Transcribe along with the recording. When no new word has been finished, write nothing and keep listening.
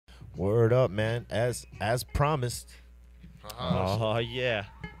Word up, man. As promised, Oh yeah.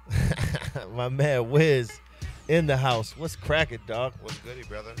 my man Wiz in the house. What's cracking, dog? What's goody,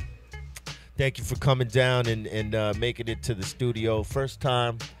 brother? Thank you for coming down and making it to the studio. First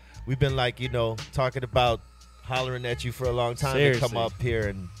time. We've been talking about hollering at you for a long time to come up here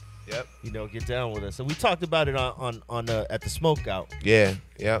and get down with us. So we talked about it on at the Smokeout. Yeah.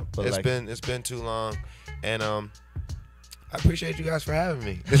 But It's been too long, and I appreciate you guys for having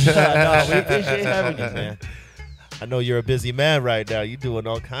me. No, we appreciate having you, man. I know you're a busy man right now. You're doing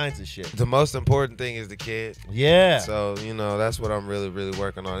all kinds of shit. The most important thing is the kid. Yeah. So, that's what I'm really, really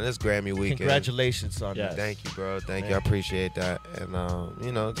working on. It's Grammy weekend. Congratulations on that. Thank you, bro. Thank you. I appreciate that. And,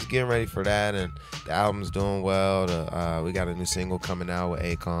 just getting ready for that. And the album's doing well. We got a new single coming out with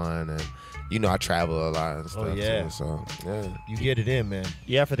Akon. And, I travel a lot and stuff, too. So, yeah. You get it in, man.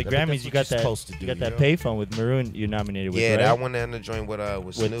 Yeah, for the Grammys, you got that payphone with Maroon you're nominated with, right? That one and the joint with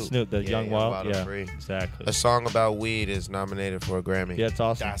Snoop. With Snoop, the Young Wild. Yeah, Free. Exactly. A song about weed is nominated for a Grammy. Yeah, it's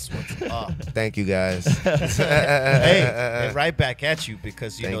awesome. That's what's up. Thank you, guys. Hey, and right back at you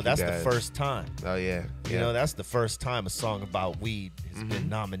because, that's the first time. Oh, yeah. That's the first time a song about weed has been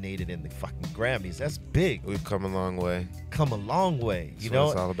nominated in the fucking Grammys. That's big. We've come a long way. Come a long way. That's what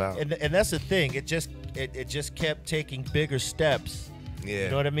it's all about. And that's the thing. It just kept taking bigger steps. Yeah. You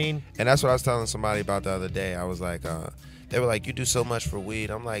know what I mean? And that's what I was telling somebody about the other day. I was like, they were like, you do so much for weed.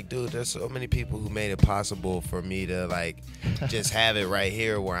 I'm like, dude, there's so many people who made it possible for me to just have it right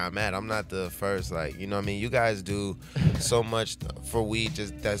here where I'm at. I'm not the first, you know what I mean? You guys do so much for weed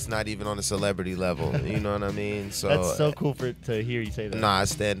that's not even on a celebrity level. You know what I mean? So that's so cool to hear you say that. Nah, I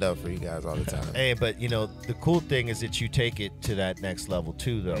stand up for you guys all the time. Hey, but the cool thing is that you take it to that next level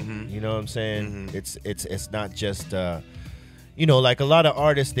too, though. You know what I'm saying? It's not just like a lot of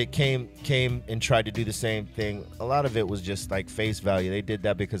artists that came and tried to do the same thing. A lot of it was just like face value. They did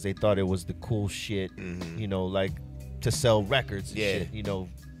that because they thought it was the cool shit, like to sell records and shit,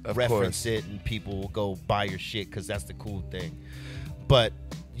 of reference course. it and people will go buy your shit because that's the cool thing. But,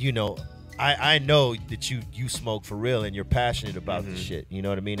 I know that you smoke for real and you're passionate about the shit, you know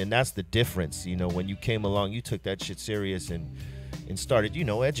what I mean? And that's the difference, when you came along, you took that shit serious and started,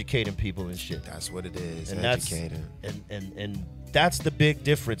 educating people and shit. That's what it is, and educating. And that's the big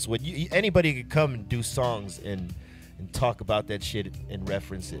difference. When anybody can come and do songs and talk about that shit and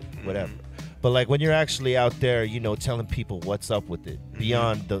reference it, whatever. But when you're actually out there, telling people what's up with it,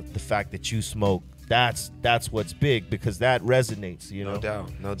 beyond the fact that you smoke, that's what's big because that resonates, No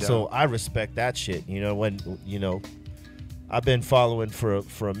doubt. So I respect that shit, when I've been following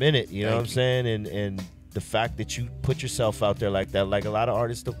for a minute, you know what I'm saying? And the fact that you put yourself out there like that, like a lot of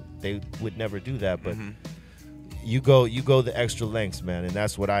artists, they would never do that, but you go the extra lengths, man, and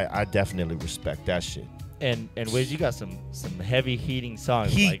that's what I definitely respect that shit. And Wiz, you got some heavy hitting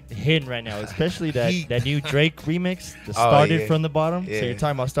songs hitting right now, especially that new Drake remix, the Started From the Bottom. Yeah. So you're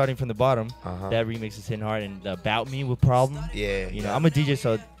talking about starting from the bottom. That remix is hitting hard, and About Me with Problem. Yeah. I'm a DJ,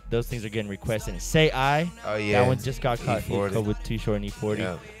 so those things are getting requested. And Say I. Oh yeah. That one just got caught E40. with Too Short and E40.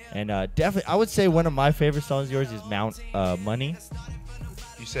 Yeah. And definitely, I would say one of my favorite songs of yours is Mount Money.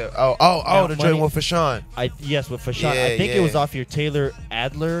 You said, the joint with Fashawn. Yes, with Fashawn. Yeah, I think it was off your Taylor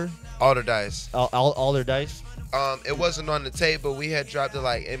Adler. Alder Dice. Alder Dice. It wasn't on the tape, but we had dropped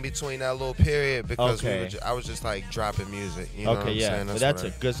it in between that little period because I was just dropping music. You know what I'm saying? But that's a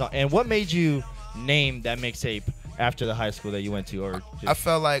good song. And what made you name that mixtape after the high school that you went to? I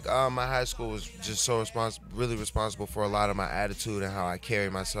felt like my high school was just so really responsible for a lot of my attitude and how I carry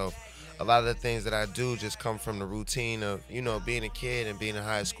myself. A lot of the things that I do just come from the routine of, being a kid and being in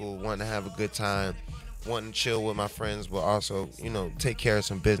high school, wanting to have a good time, wanting to chill with my friends, but also, take care of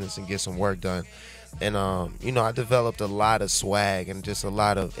some business and get some work done. And, I developed a lot of swag and just a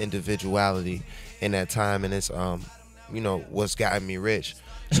lot of individuality in that time. And it's, what's gotten me rich.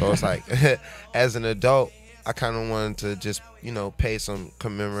 So it's like, as an adult, I kind of wanted to just, pay some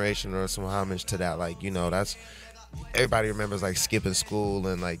commemoration or some homage to that. That's everybody remembers skipping school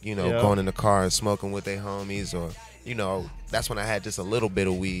and going in the car and smoking with their homies, or that's when I had just a little bit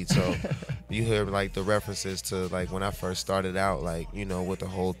of weed. So you hear the references to when I first started out, with the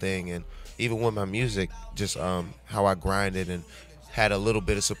whole thing, and even with my music, just how I grinded and had a little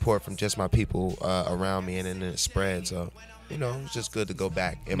bit of support from just my people around me, and then it spread. So it's just good to go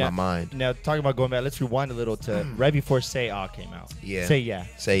back in my mind. Now, talking about going back, let's rewind a little to right before Say Ah came out. Yeah. Say Yeah.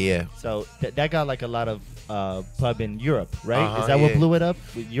 Say Yeah. So that got a lot of pub in Europe, right? Is that what blew it up?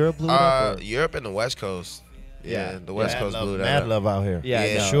 Europe blew it up? Or? Europe and the West Coast. Yeah, the West Coast blew that Mad up. love out here.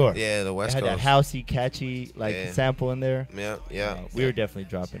 Yeah, sure. Yeah, the West It had Coast. that housey, catchy sample in there. Yeah. We were definitely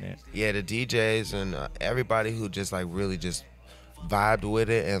dropping it. Yeah, the DJs and everybody who just really just vibed with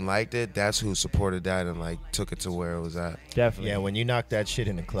it and liked it, that's who supported that and like took it to where it was at. Definitely. Yeah, when you knock that shit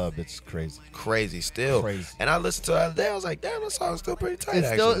in the club, it's crazy. Crazy still. Crazy. And I listened to it the other day. I was like, damn, that song's still pretty tight. It's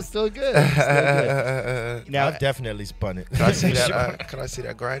still good. It's still good. Now I've definitely spun it. Can I see that? Can I see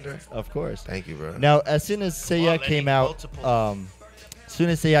that grinder? Of course. Thank you, bro. Now, as soon as Say Yeah came out,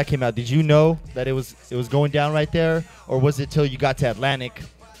 did you know that it was going down right there, or was it till you got to Atlantic,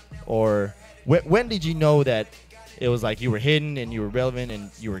 or when did you know that it was like you were hidden and you were relevant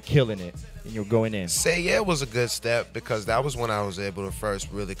and you were killing it and you were going in? Say Yeah was a good step because that was when I was able to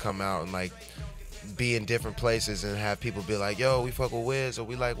first really come out and like be in different places and have people be like, yo, we fuck with Wiz, or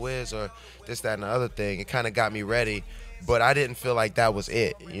we like Wiz, or this, that, and the other thing. It kind of got me ready, but I didn't feel like that was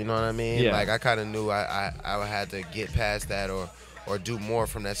it. You know what I mean? Yeah. Like I kind of knew I had to get past that or do more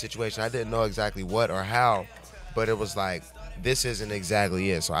from that situation. I didn't know exactly what or how, but it was like, this isn't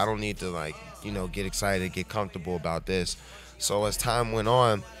exactly it. So I don't need to like, you know, get excited, get comfortable about this. So as time went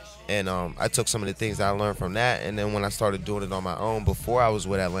on, and I took some of the things that I learned from that, and then when I started doing it on my own before I was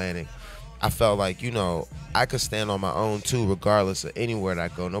with Atlantic, I felt like, you know, I could stand on my own too, regardless of anywhere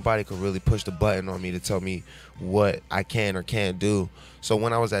that I go. Nobody could really push the button on me to tell me what I can or can't do. So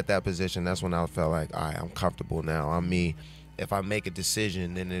when I was at that position, that's when I felt like, all right, I'm comfortable now. I'm me. If I make a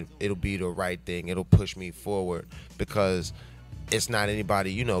decision, then it'll be the right thing. It'll push me forward because it's not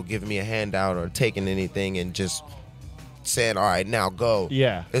anybody, you know, giving me a handout or taking anything and just saying, all right, now go.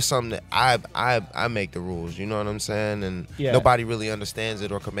 Yeah. It's something that I make the rules, you know what I'm saying? And yeah. Nobody really understands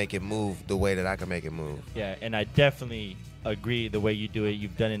it or can make it move the way that I can make it move. Yeah, and I definitely agree the way you do it.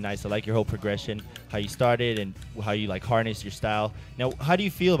 You've done it nice. I like your whole progression, how you started and how you like harness your style. Now, how do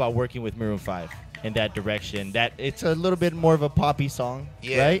you feel about working with Maroon 5 in that direction? That it's a little bit more of a poppy song,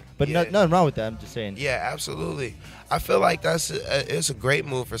 right? But nothing wrong with that. I'm just saying. Yeah, absolutely. I feel like it's a great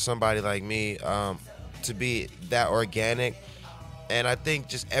move for somebody like me to be that organic. And I think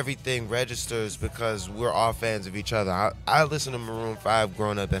just everything registers because we're all fans of each other. I listened to Maroon 5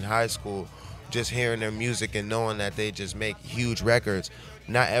 growing up in high school, just hearing their music and knowing that they just make huge records.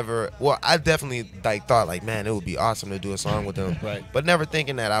 I definitely thought like, man, it would be awesome to do a song with them. Right. But never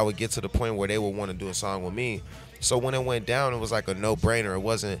thinking that I would get to the point where they would want to do a song with me. So when it went down, it was like a no-brainer. It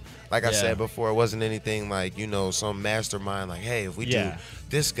wasn't, like I said before, it wasn't anything like, you know, some mastermind like, hey, if we do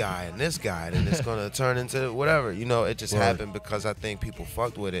this guy, then it's going to turn into whatever. You know, it just happened because I think people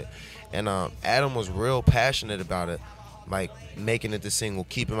fucked with it. And Adam was real passionate about it, like making it the single,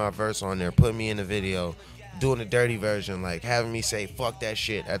 keeping my verse on there, putting me in the video, doing the dirty version, like having me say fuck that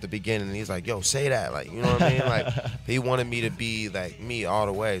shit at the beginning. And he's like, yo, say that, like, you know what I mean? Like he wanted me to be like me all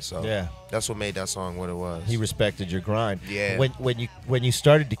the way. So that's what made that song what it was. He respected your grind. Yeah. When you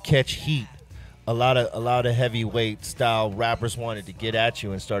started to catch heat, a lot of heavyweight style rappers wanted to get at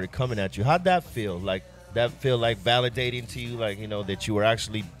you and started coming at you. How'd that feel? Like that feel like validating to you, like, you know, that you were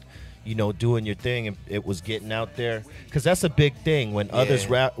actually, you know, doing your thing and it was getting out there? Because that's a big thing when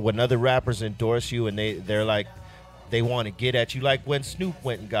when other rappers endorse you and they're like, they want to get at you, like when Snoop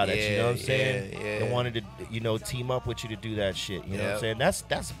went and got at you, you know what I'm saying? They wanted to, you know, team up with you to do that shit, you know what I'm saying?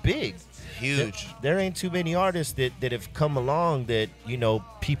 That's big. Huge. There ain't too many artists that have come along that, you know,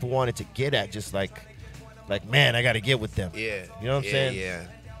 people wanted to get at, just like man, I got to get with them. Yeah. You know what I'm saying? Yeah.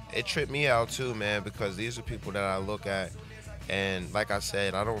 It tripped me out too, man, because these are people that I look at. And like I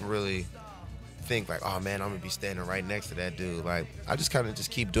said, I don't really think like, oh man, I'm gonna be standing right next to that dude. Like I just kind of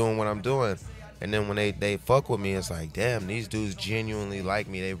just keep doing what I'm doing. And then when they fuck with me, it's like, damn, these dudes genuinely like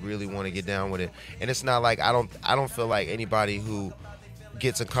me. They really want to get down with it. And it's not like I don't feel like anybody who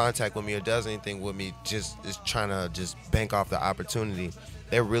gets in contact with me or does anything with me just is trying to just bank off the opportunity.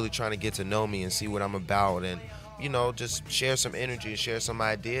 They're really trying to get to know me and see what I'm about and, you know, just share some energy and share some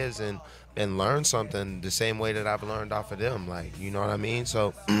ideas and learn something the same way that I've learned off of them, like, you know what I mean?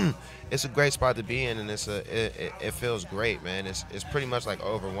 So it's a great spot to be in, and it feels great, man. It's pretty much like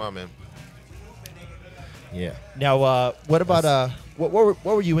overwhelming. Yeah. Now, what about what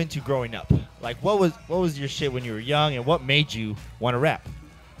were you into growing up? Like, what was your shit when you were young, and what made you want to rap?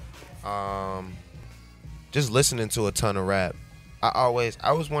 Just listening to a ton of rap. I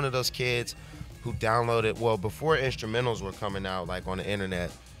was one of those kids who downloaded, well, before instrumentals were coming out, like on the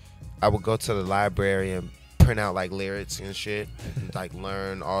internet, I would go to the library and print out like lyrics and shit, and, like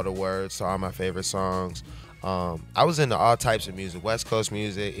learn all the words to all my favorite songs. I was into all types of music, West Coast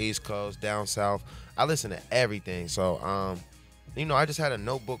music, East Coast, down South. I listened to everything. So, you know, I just had a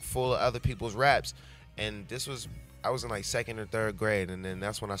notebook full of other people's raps. And I was in like 2nd or 3rd grade. And then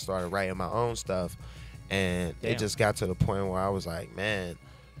that's when I started writing my own stuff. And it just got to the point where I was like, man,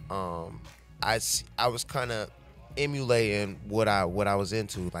 I was kind of emulating what I was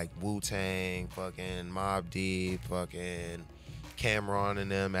into, like Wu-Tang, fucking Mobb Deep, fucking Cameron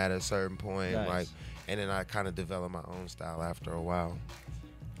and them at a certain point, Nice. like, and then I kind of developed my own style after a while.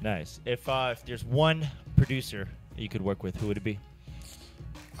 Nice. If there's one producer you could work with, who would it be?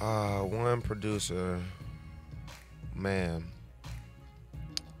 One producer, man.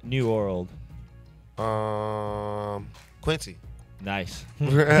 New or old? Quincy. Nice.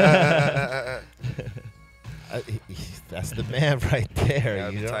 That's the man right there. Yeah,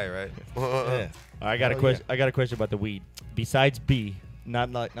 You know? tight, right? Yeah. I got a question. I got a question about the weed. Besides B,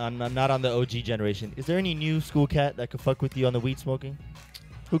 not on the OG generation. Is there any new school cat that could fuck with you on the weed smoking?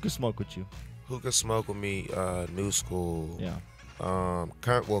 Who could smoke with you? Who could smoke with me? New school. Yeah.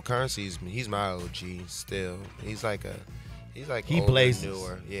 Currency's he's my OG still. He's like He older, blazes.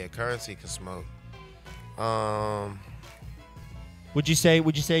 newer. Yeah, Currency can smoke. Would you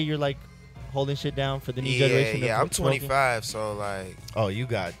say you're like holding shit down for the new generation? Yeah, of I'm smoking? 25, so like. Oh, you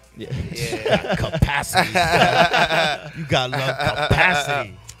got Yeah. capacity. You got love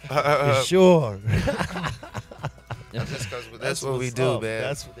capacity. For sure. Just because that's what we what's do, up. man.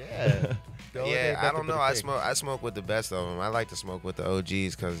 That's yeah. Yeah, I don't know. I smoke with the best of them. I like to smoke with the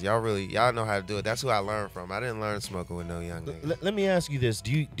OGs because y'all know how to do it. That's who I learned from. I didn't learn smoking with no young niggas. Let me ask you this: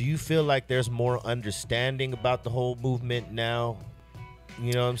 Do you feel like there's more understanding about the whole movement now?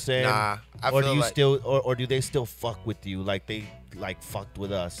 You know what I'm saying? Nah, I or feel do you like still, or do they still fuck with you like they fucked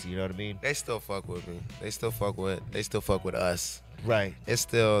with us? You know what I mean? they still fuck with me. They still fuck with us. Right. It's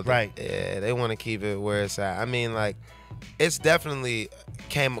still Right. Yeah, they want to keep it where it's at. I mean, like, it's definitely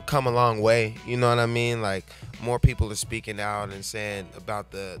come a long way. You know what I mean? Like, more people are speaking out and saying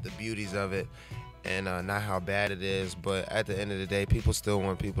about the beauties of it, and not how bad it is. But at the end of the day, people still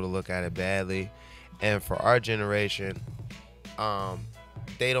want people to look at it badly. And for our generation,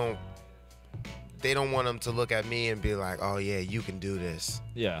 they don't want them to look at me and be like, oh yeah, you can do this.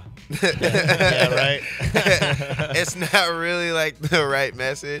 Yeah. Yeah. Right. It's not really like the right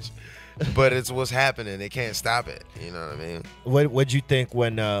message, but it's what's happening. They can't stop it. You know what I mean? What'd you think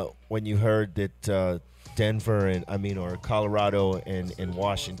when you heard that Denver or Colorado and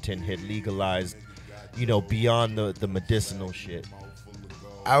Washington had legalized, beyond the medicinal shit?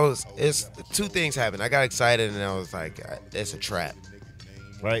 It's two things happened. I got excited and I was like, it's a trap.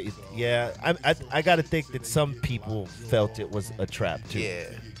 Right? Yeah. I got to think that some people felt it was a trap too. Yeah.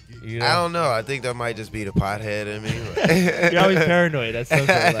 You know? I don't know. I think that might just be the pothead in me. You're always paranoid. That's so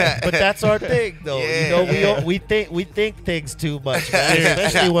like. But that's our thing, though. Yeah. We think things too much, man.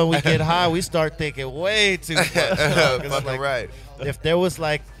 Especially when we get high, we start thinking way too much. Fucking right. If there was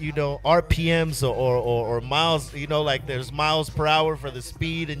RPMs or miles, like there's miles per hour for the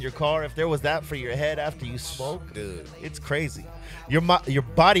speed in your car. If there was that for your head after you smoke, Dude, it's crazy. Your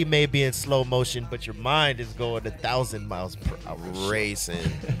body may be in slow motion, but your mind is going 1,000 miles per hour,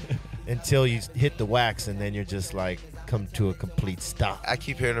 racing. until you hit the wax, and then you're just like come to a complete stop. I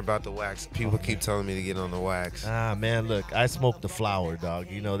keep hearing about the wax. People keep telling me to get on the wax. Ah man, look, I smoke the flower, dog.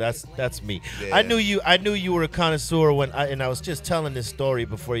 That's me. Yeah. I knew you were a connoisseur when I was just telling this story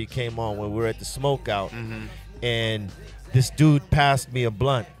before you came on when we were at the smoke out, and this dude passed me a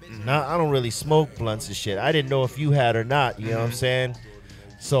blunt. Now I don't really smoke blunts and shit. I didn't know if you had or not. You know what I'm saying?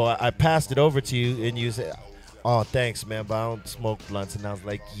 So I passed it over to you, and you said, "Oh, thanks, man, but I don't smoke blunts." And I was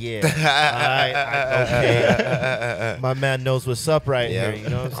like, "Yeah, okay." My man knows what's up right here. You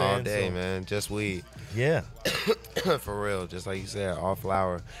know what I'm saying? All day, man. Just weed. Yeah. For real, just like you said, all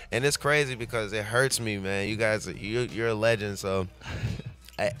flower. And it's crazy because it hurts me, man. You guys, you're a legend, so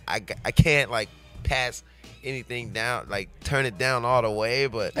I can't like pass anything down, like turn it down all the way.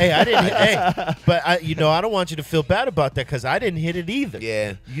 But Hey, I didn't. But I don't want you to feel bad about that because I didn't hit it either.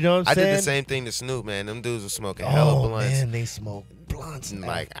 yeah, You know what I'm I saying? did the same thing to Snoop, man. Them dudes were smoking hella Oh blunts. man, they smoke blunts.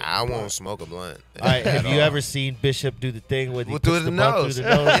 Like I won't smoke a blunt. All right, have you ever seen Bishop do the thing with he Through puts the blunt nose? through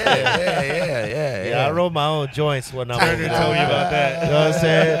the nose? Yeah. I roll my own joints when I'm Turner over told me there. about that. You know what I'm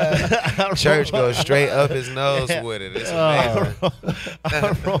saying? I roll Church my- goes straight up his nose with it. It's amazing.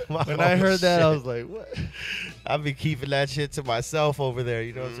 I roll my When I own heard that, I shit. was like, what? I've been keeping that shit to myself over there.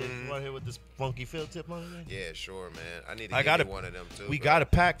 You know what I'm saying? You want to hear with this funky fill tip on it? Yeah, sure, man. I need to I get gotta- me one of them too. We bro. got a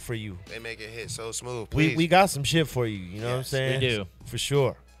pack for you. They make it hit so smooth. Please. We got some shit for you. You know what I'm Yes, saying? we do. For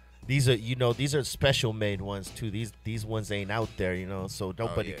sure. These are special made ones too. These ones ain't out there, so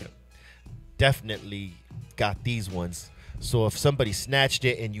nobody yeah. could definitely got these ones. So if somebody snatched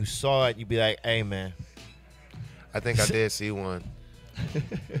it and you saw it, you'd be like, "Hey man." I think I did see one.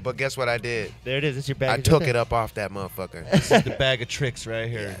 But guess what I did? There it is. It's your bag. I It's took right it up off that motherfucker. This is the bag of tricks right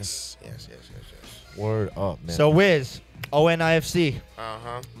here. Yes. Word up, man. there. So Wiz, ONIFC.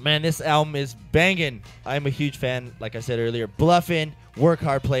 Uh-huh. Man, this album is banging. I'm a huge fan, like I said earlier. Bluffin', work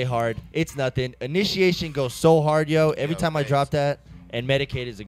hard, play hard. It's nothing. Initiation goes so hard, yo. Every time I thanks. drop that, and Medicaid is a